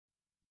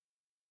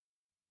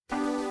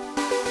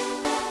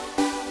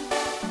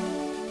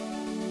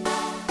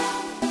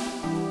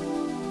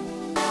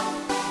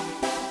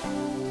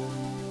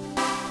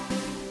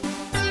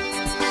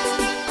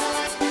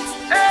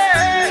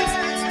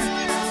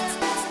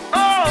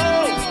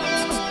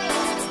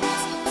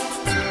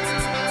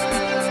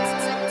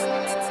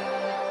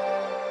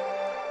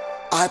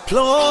I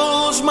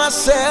plunge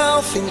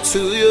myself into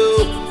you.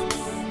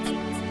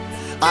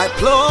 I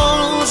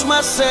plunge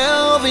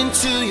myself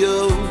into you.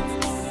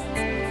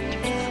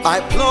 I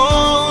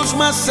plunge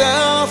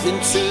myself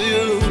into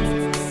you.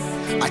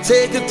 I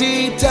take a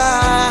deep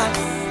dive,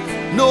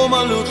 no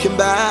more looking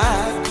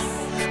back.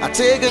 I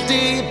take a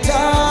deep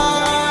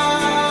dive.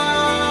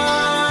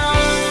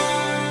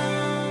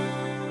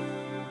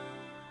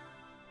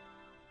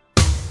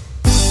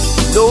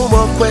 No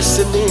more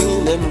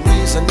questioning and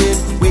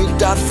reasoning with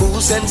doubtful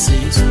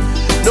senses.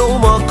 No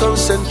more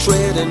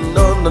concentrating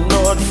on the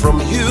north from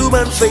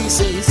human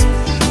faces.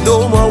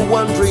 No more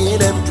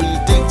wondering and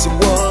predicting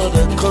what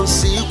the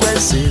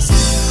consequences.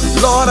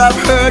 Lord, I've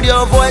heard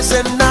your voice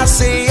and I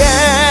say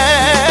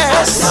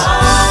yes. I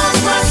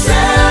plunge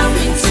myself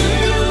into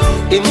you.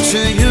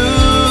 Into you.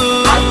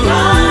 I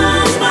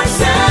plunge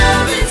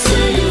myself into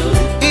you.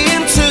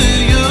 Into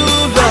you,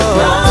 Lord.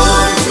 I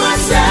plunge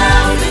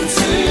myself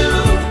into you.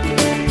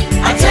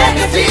 I take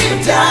a deep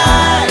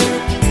dive,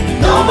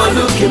 no more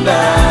looking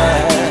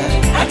back.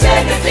 I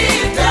take a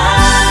deep dive.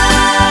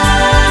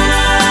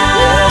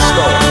 Yes,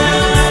 Lord.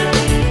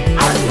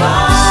 I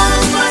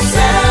plunge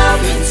myself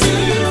into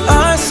you.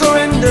 I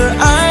surrender,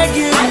 I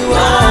give I you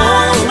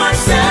plunge all.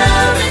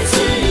 myself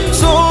into you.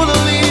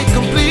 Totally,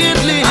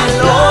 completely, I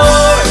Lord.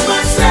 plunge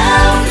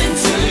myself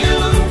into you.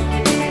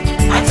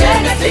 I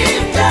take a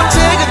deep dive.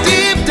 Take a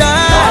deep No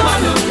dive.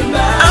 more looking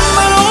back. I'm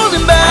not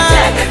holding I back.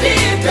 take a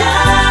deep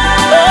dive.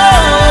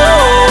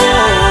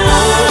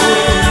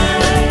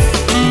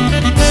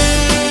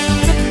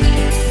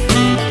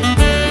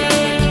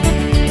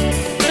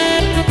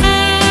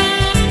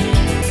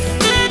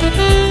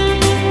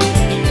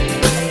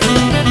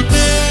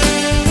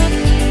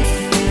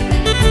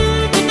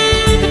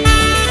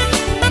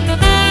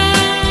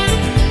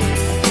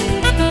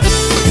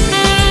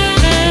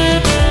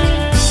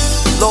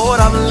 Lord,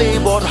 I've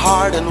labored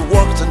hard and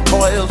worked and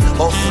toiled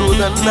all through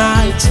the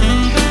night.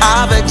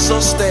 I've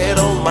exhausted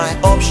all my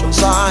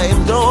options,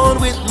 I'm done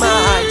with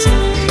might.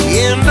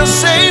 In the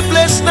same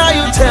place now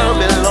you tell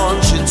me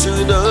launch into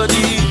the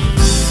deep.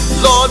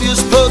 Lord, you've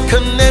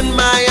spoken and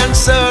my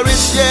answer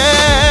is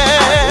yes.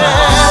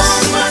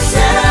 Plunge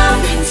myself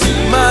into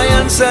you. My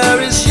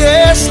answer is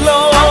yes,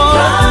 Lord.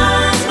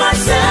 Plunge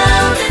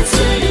myself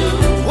into you.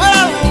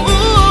 Whoa,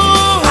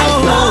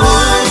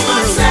 Plunge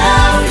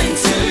myself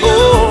into you.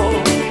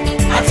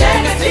 oh, I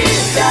take a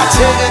deep dive.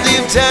 take a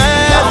deep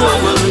dive, no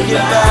more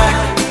looking back.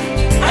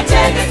 I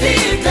take a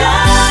deep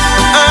dive.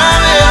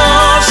 I'm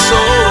yours, so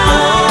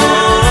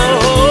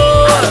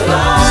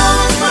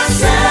Plunge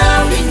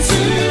myself into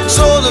you.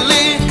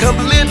 totally,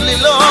 completely,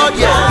 Lord,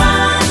 yeah.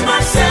 Plunge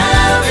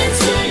myself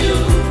into you.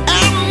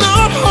 I'm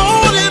not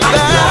holding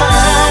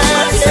Plunge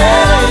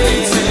myself back.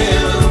 into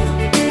you.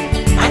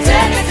 I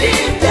take a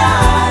deep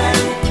dive.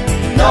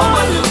 No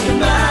more looking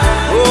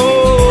back.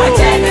 Oh, I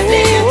take a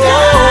deep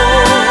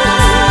dive.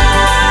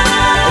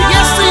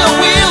 yes to your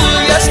will,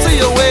 yes to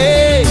your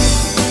way.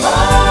 Oh,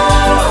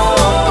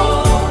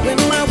 When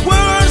my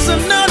words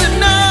are not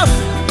enough,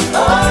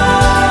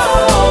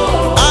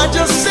 oh, I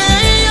just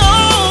say, oh,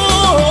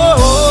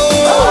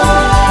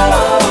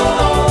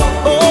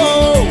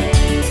 oh,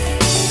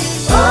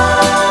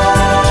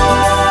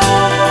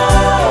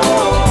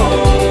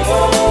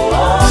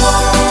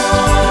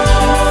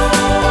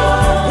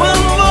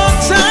 one more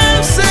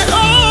time, say, oh,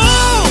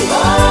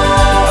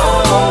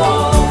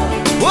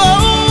 oh,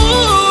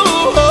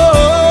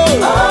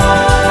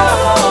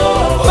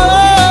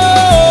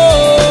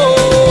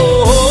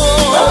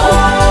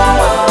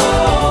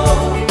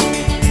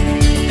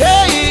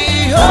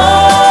 hey,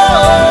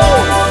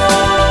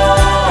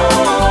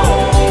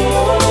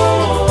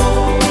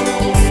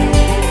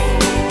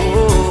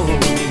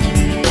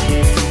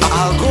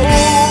 I'll go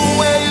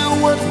where you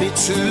want me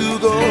to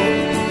go.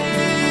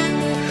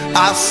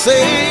 I'll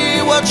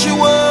say what you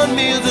want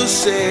me to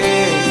say.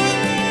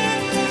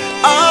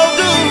 I'll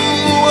do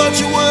what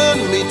you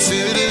want me to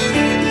do.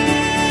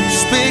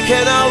 Speak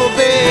and I'll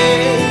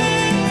obey.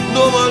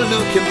 No more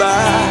looking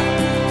back.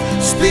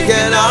 Speak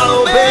and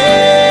I'll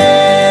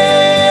obey.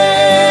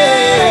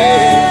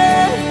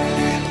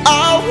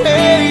 I'll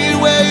wait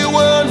where you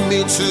want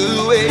me to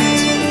wait.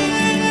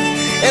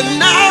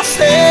 And I'll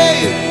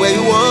stay where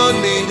you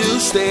want me to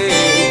stay.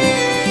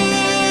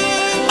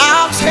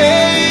 I'll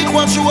take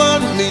what you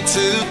want me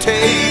to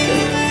take.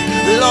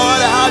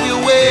 Lord, have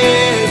your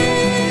way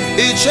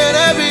each and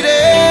every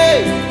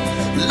day.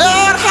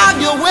 Lord, have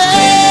your way.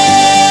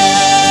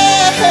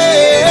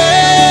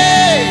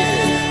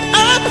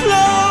 I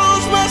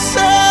plunge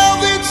myself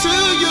into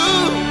you.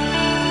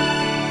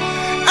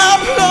 I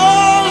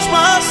plunge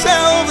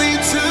myself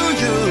into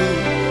you.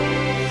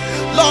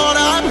 Lord,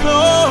 I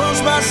plunge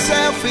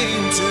myself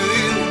into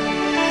you.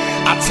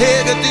 I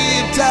take a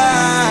deep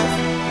dive,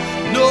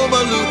 no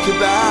more looking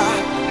back.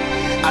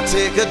 I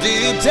take a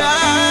deep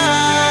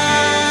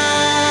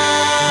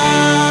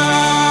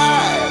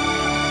dive.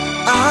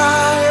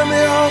 I am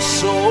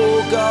yours,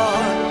 oh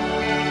God.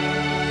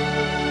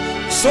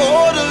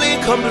 Totally,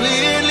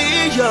 completely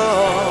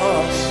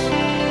yours.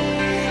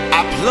 I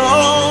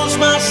plunge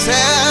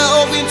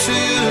myself into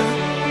you.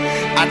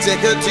 I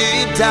take a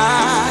deep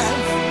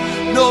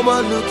dive, no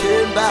more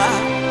looking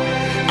back.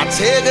 I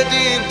take a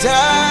deep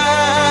dive.